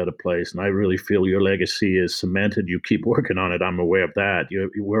place a better place. And I really feel your legacy is cemented. You keep working on it. I'm aware of that.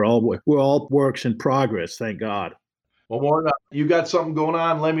 We're all works in progress. Thank God. Well, Morten, you got something going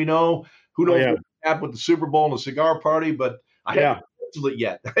on. Let me know. Who knows what's happened with the Super Bowl and the cigar party, but I haven't canceled it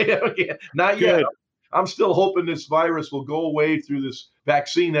yet. Not yet. Good. I'm still hoping this virus will go away through this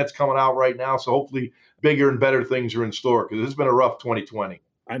vaccine that's coming out right now. So hopefully bigger and better things are in store, because it's been a rough 2020.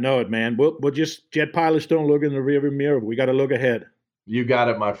 I know it, man. We'll just, jet pilots don't look in the rearview mirror. We got to look ahead. You got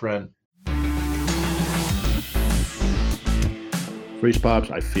it, my friend.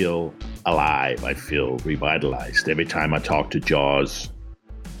 FreezePops, I feel alive. I feel revitalized every time I talk to Jaws.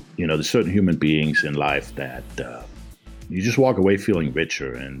 There's certain human beings in life that you just walk away feeling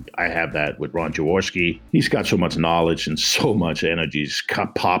richer. And I have that with Ron Jaworski. He's got so much knowledge and so much energy, just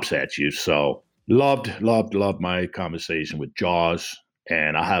pops at you. So loved my conversation with Jaws.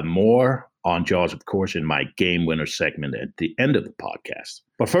 And I'll have more on Jaws, of course, in my Game Winner segment at the end of the podcast.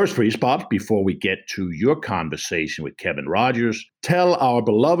 But first, FreezePops, before we get to your conversation with Kevin Rogers, tell our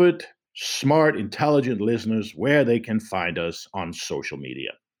beloved, smart, intelligent listeners where they can find us on social media.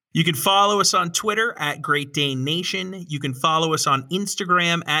 You can follow us on Twitter at Great Dane Nation. You can follow us on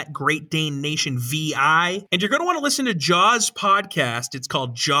Instagram at Great Dane Nation VI. And you're going to want to listen to Jaws' podcast. It's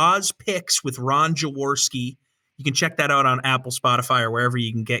called Jaws Picks with Ron Jaworski. You can check that out on Apple, Spotify, or wherever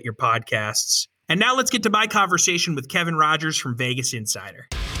you can get your podcasts. And now let's get to my conversation with Kevin Rogers from Vegas Insider.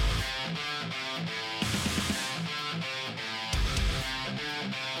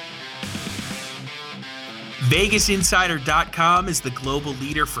 VegasInsider.com is the global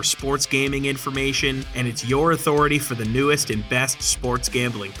leader for sports gaming information, and it's your authority for the newest and best sports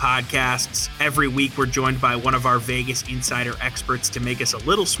gambling podcasts. Every week, we're joined by one of our Vegas Insider experts to make us a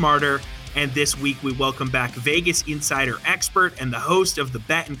little smarter. And this week, we welcome back Vegas Insider expert and the host of the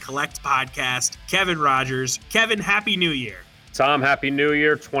Bet and Collect podcast, Kevin Rogers. Kevin, Happy New Year. Tom, Happy New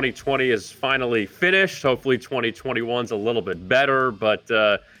Year. 2020 is finally finished. Hopefully 2021's a little bit better, but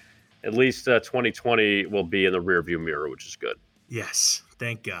at least 2020 will be in the rearview mirror, which is good. Yes,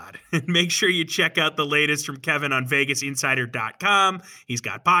 thank God. Make sure you check out the latest from Kevin on VegasInsider.com. He's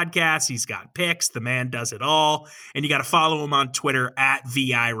got podcasts, he's got picks. The man does it all. And you got to follow him on Twitter at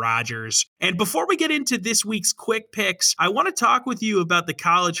VI Rogers. And before we get into this week's quick picks, I want to talk with you about the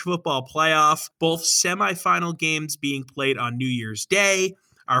college football playoff, both semifinal games being played on New Year's Day.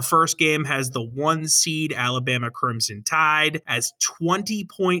 Our first game has the 1 seed Alabama Crimson Tide as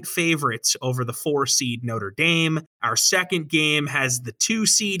 20-point favorites over the 4 seed Notre Dame. Our second game has the 2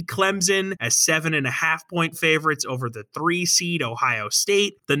 seed Clemson as 7.5-point favorites over the 3 seed Ohio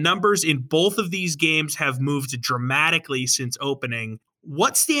State. The numbers in both of these games have moved dramatically since opening.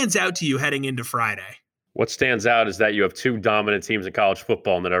 What stands out to you heading into Friday? What stands out is that you have 2 dominant teams in college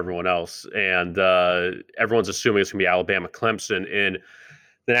football and then everyone else. And everyone's assuming it's going to be Alabama Clemson in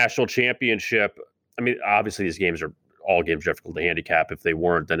the national championship. I mean, obviously these games are all games difficult to handicap. If they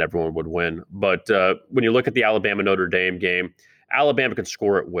weren't, then everyone would win. But when you look at the Alabama-Notre Dame game, Alabama can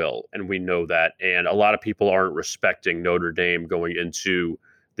score at will, and we know that. And a lot of people aren't respecting Notre Dame going into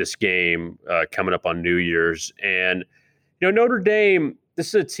this game coming up on New Year's. And, Notre Dame, this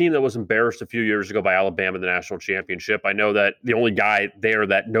is a team that was embarrassed a few years ago by Alabama in the national championship. I know that the only guy there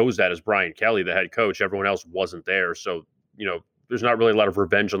that knows that is Brian Kelly, the head coach. Everyone else wasn't there. So, there's not really a lot of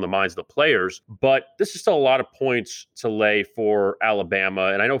revenge on the minds of the players, but this is still a lot of points to lay for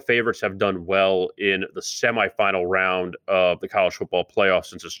Alabama. And I know favorites have done well in the semifinal round of the college football playoff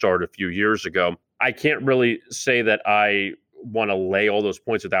since it started a few years ago. I can't really say that I want to lay all those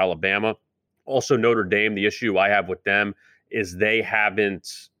points with Alabama. Also, Notre Dame, the issue I have with them is they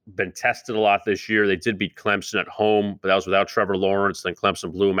haven't been tested a lot this year. They did beat Clemson at home, but that was without Trevor Lawrence. Then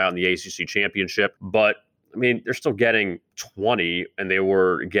Clemson blew them out in the ACC championship. But I mean, they're still getting 20, and they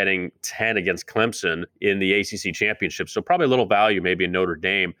were getting 10 against Clemson in the ACC championship. So probably a little value maybe in Notre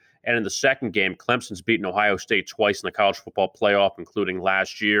Dame. And in the second game, Clemson's beaten Ohio State twice in the college football playoff, including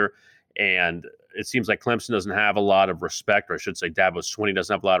last year. And it seems like Clemson doesn't have a lot of respect, or I should say Dabo Swinney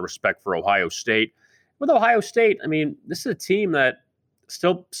doesn't have a lot of respect for Ohio State. With Ohio State, I mean, this is a team that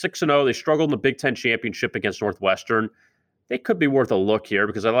still 6-0. They struggled in the Big Ten championship against Northwestern. They could be worth a look here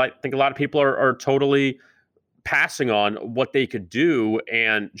because I think a lot of people are totally passing on what they could do,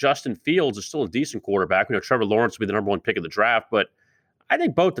 and Justin Fields is still a decent quarterback. Trevor Lawrence will be the number 1 pick of the draft, but I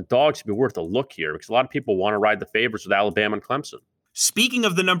think both the dogs should be worth a look here because a lot of people want to ride the favorites with Alabama and Clemson. Speaking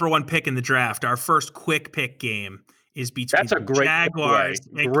of the number 1 pick in the draft, our first quick pick game is between That's a great Jaguars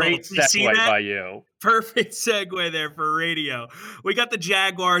and great Colts. You see segue that? by you. Perfect segue there for radio. We got the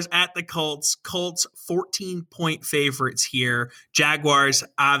Jaguars at the Colts. Colts 14-point favorites here. Jaguars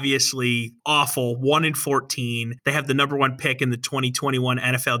obviously awful, 1-14. They have the number 1 pick in the 2021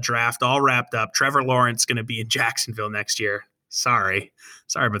 NFL draft all wrapped up. Trevor Lawrence going to be in Jacksonville next year. Sorry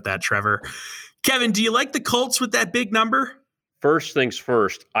about that, Trevor. Kevin, do you like the Colts with that big number? First things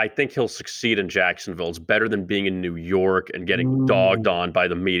first, I think he'll succeed in Jacksonville. It's better than being in New York and getting dogged on by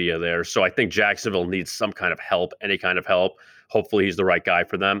the media there. So I think Jacksonville needs some kind of help, any kind of help. Hopefully he's the right guy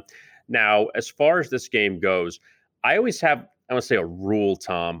for them. Now, as far as this game goes, I always have, I want to say a rule,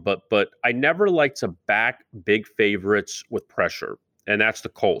 Tom, but I never like to back big favorites with pressure. And that's the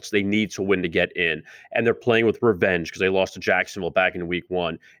Colts. They need to win to get in. And they're playing with revenge because they lost to Jacksonville back in week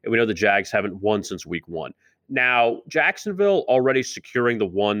 1. And we know the Jags haven't won since week 1. Now, Jacksonville already securing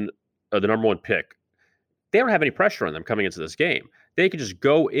the number 1 pick. They don't have any pressure on them coming into this game. They could just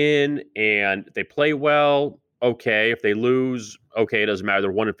go in and they play well. Okay. If they lose, okay, it doesn't matter.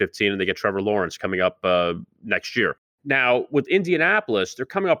 They're 1-15 and they get Trevor Lawrence coming up next year. Now, with Indianapolis, they're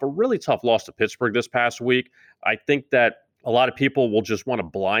coming off a really tough loss to Pittsburgh this past week. I think that a lot of people will just want to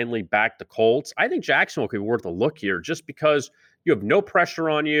blindly back the Colts. I think Jacksonville could be worth a look here just because you have no pressure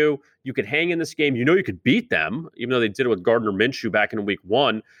on you. You could hang in this game. You know you could beat them, even though they did it with Gardner Minshew back in week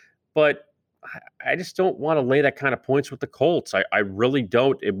 1. But I just don't want to lay that kind of points with the Colts. I really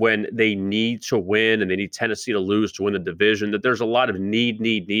don't. When they need to win and they need Tennessee to lose to win the division, that there's a lot of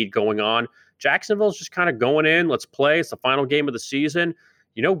need going on. Jacksonville's just kind of going in. Let's play. It's the final game of the season.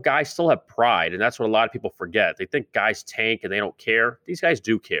 You know, guys still have pride, and that's what a lot of people forget. They think guys tank and they don't care. These guys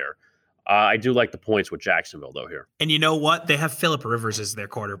do care. I do like the points with Jacksonville, though, here. And you know what? They have Phillip Rivers as their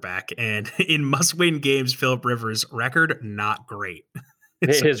quarterback. And in must-win games, Phillip Rivers' record, not great.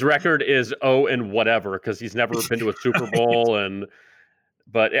 His record is 0 and whatever because he's never been to a Super Bowl.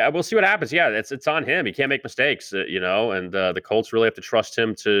 But we'll see what happens. Yeah, it's on him. He can't make mistakes, and the Colts really have to trust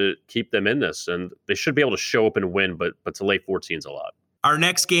him to keep them in this. And they should be able to show up and win, but to lay 14 is a lot. Our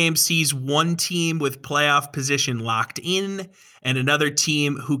next game sees one team with playoff position locked in and another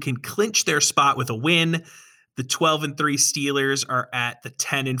team who can clinch their spot with a win. The 12-3 Steelers are at the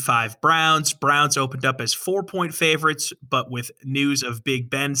 10-5 Browns. Browns opened up as 4-point favorites, but with news of Big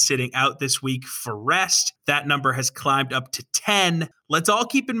Ben sitting out this week for rest, that number has climbed up to 10. Let's all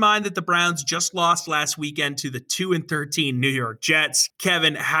keep in mind that the Browns just lost last weekend to the 2-13 New York Jets.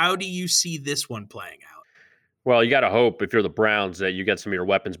 Kevin, how do you see this one playing out? Well, you got to hope if you're the Browns that you get some of your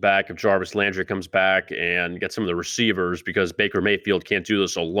weapons back, if Jarvis Landry comes back and get some of the receivers, because Baker Mayfield can't do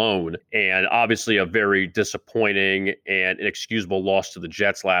this alone. And obviously a very disappointing and inexcusable loss to the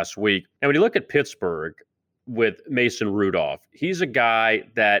Jets last week. And when you look at Pittsburgh with Mason Rudolph, he's a guy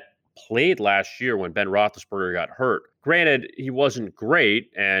that played last year when Ben Roethlisberger got hurt. Granted, he wasn't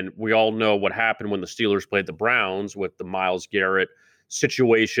great, and we all know what happened when the Steelers played the Browns with the Myles Garrett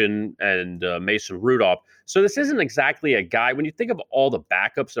situation and Mason Rudolph. So this isn't exactly a guy, when you think of all the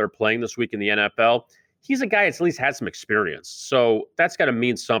backups that are playing this week in the NFL, he's a guy that's at least had some experience. So that's got to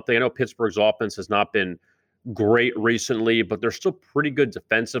mean something. I know Pittsburgh's offense has not been great recently, but they're still pretty good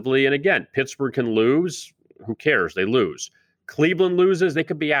defensively. And again, Pittsburgh can lose. Who cares? They lose. Cleveland loses, they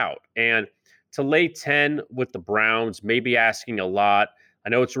could be out. And to lay 10 with the Browns, maybe asking a lot. I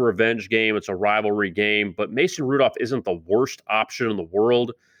know it's a revenge game. It's a rivalry game, but Mason Rudolph isn't the worst option in the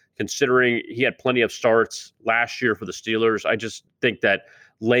world, considering he had plenty of starts last year for the Steelers. I just think that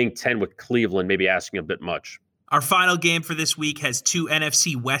laying 10 with Cleveland may be asking a bit much. Our final game for this week has two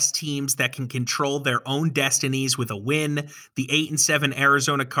NFC West teams that can control their own destinies with a win. The 8-7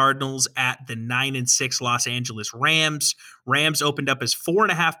 Arizona Cardinals at the 9-6 Los Angeles Rams. Rams opened up as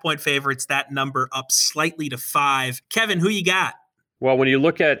 4.5-point favorites. That number up slightly to 5. Kevin, who you got? Well, when you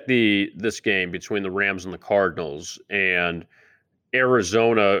look at this game between the Rams and the Cardinals, and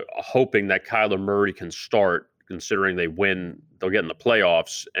Arizona hoping that Kyler Murray can start, considering they win, they'll get in the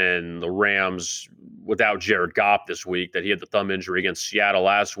playoffs, and the Rams without Jared Goff this week, that he had the thumb injury against Seattle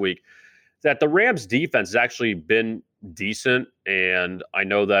last week, that the Rams defense has actually been decent. And I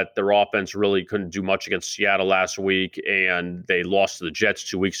know that their offense really couldn't do much against Seattle last week, and they lost to the Jets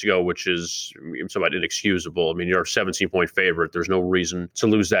 2 weeks ago, which is somewhat inexcusable. I mean, you're a 17-point favorite. There's no reason to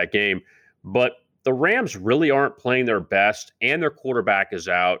lose that game. But the Rams really aren't playing their best, and their quarterback is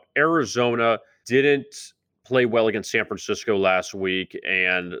out. Arizona didn't play well against San Francisco last week,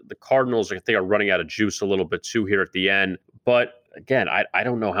 and the Cardinals, I think, are running out of juice a little bit too here at the end. But again, I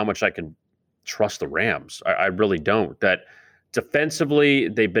don't know how much I can trust the Rams. I really don't. That defensively,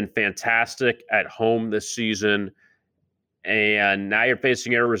 they've been fantastic at home this season, and now you're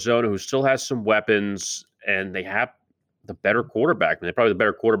facing Arizona, who still has some weapons, and they have the better quarterback. I mean, they're probably the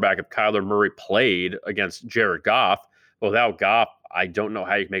better quarterback if Kyler Murray played against Jared Goff. But without Goff, I don't know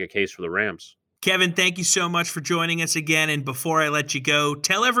how you can make a case for the Rams. Kevin, thank you so much for joining us again. And before I let you go,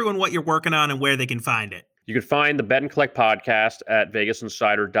 tell everyone what you're working on and where they can find it. You can find the Bet and Collect podcast at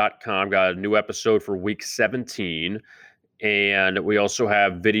VegasInsider.com. Got a new episode for week 17. And we also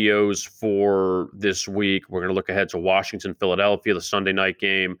have videos for this week. We're going to look ahead to Washington, Philadelphia, the Sunday night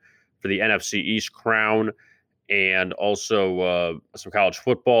game for the NFC East crown, and also some college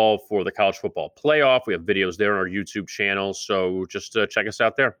football for the college football playoff. We have videos there on our YouTube channel. So just check us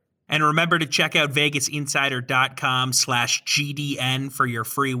out there. And remember to check out VegasInsider.com/GDN for your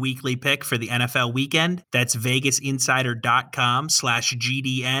free weekly pick for the NFL weekend. That's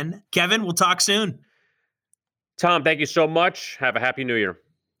VegasInsider.com/GDN. Kevin, we'll talk soon. Tom, thank you so much. Have a happy New Year.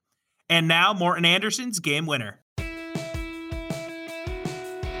 And now, Morten Anderson's game winner.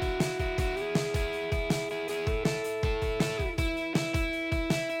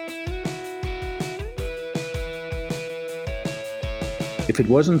 If it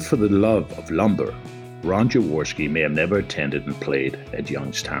wasn't for the love of lumber, Ron Jaworski may have never attended and played at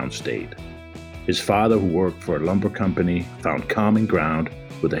Youngstown State. His father, who worked for a lumber company, found common ground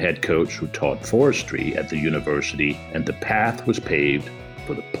with a head coach who taught forestry at the university, and the path was paved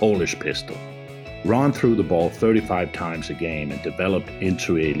for the Polish pistol. Ron threw the ball 35 times a game and developed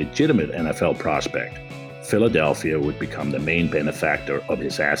into a legitimate NFL prospect. Philadelphia would become the main benefactor of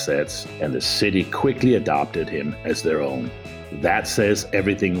his assets, and the city quickly adopted him as their own. That says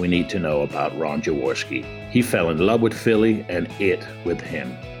everything we need to know about Ron Jaworski. He fell in love with Philly and it with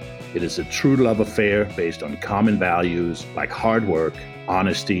him. It is a true love affair based on common values like hard work,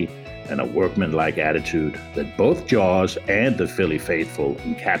 honesty, and a workmanlike attitude that both Jaws and the Philly faithful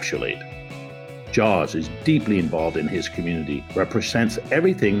encapsulate. Jaws is deeply involved in his community, represents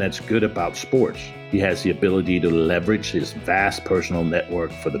everything that's good about sports. He has the ability to leverage his vast personal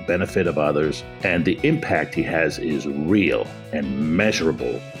network for the benefit of others, and the impact he has is real and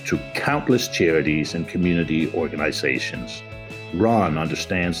measurable to countless charities and community organizations. Ron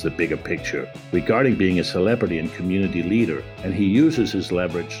understands the bigger picture regarding being a celebrity and community leader, and he uses his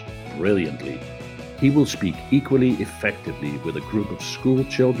leverage brilliantly. He will speak equally effectively with a group of school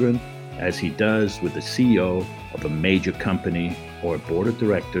children as he does with the CEO of a major company or a board of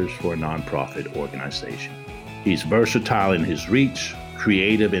directors for a nonprofit organization. He's versatile in his reach,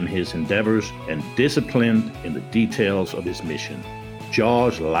 creative in his endeavors, and disciplined in the details of his mission.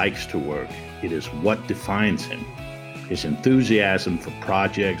 Jaws likes to work. It is what defines him. His enthusiasm for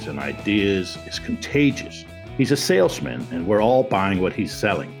projects and ideas is contagious. He's a salesman, and we're all buying what he's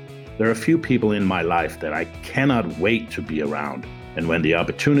selling. There are a few people in my life that I cannot wait to be around, and when the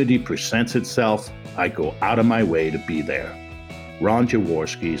opportunity presents itself, I go out of my way to be there. Ron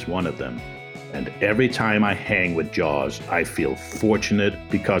Jaworski is one of them, and every time I hang with Jaws, I feel fortunate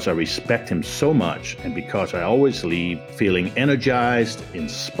because I respect him so much and because I always leave feeling energized,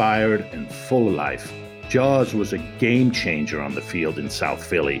 inspired, and full of life. Jaws was a game changer on the field in South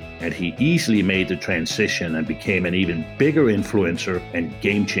Philly, and he easily made the transition and became an even bigger influencer and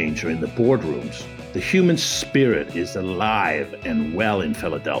game changer in the boardrooms. The human spirit is alive and well in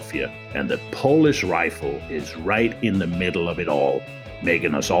Philadelphia, and the Polish rifle is right in the middle of it all,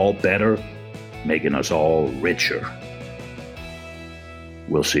 making us all better, making us all richer.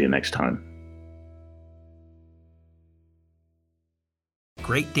 We'll see you next time.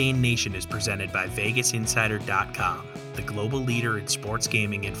 Great Dane Nation is presented by VegasInsider.com, the global leader in sports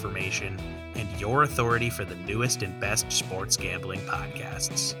gaming information and your authority for the newest and best sports gambling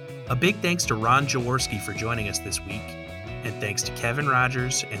podcasts. A big thanks to Ron Jaworski for joining us this week, and thanks to Kevin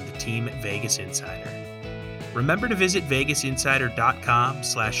Rogers and the team at Vegas Insider. Remember to visit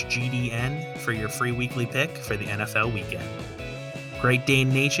VegasInsider.com/GDN for your free weekly pick for the NFL weekend. Great Dane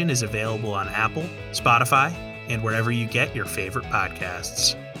Nation is available on Apple, Spotify, and wherever you get your favorite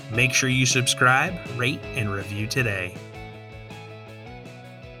podcasts. Make sure you subscribe, rate, and review today.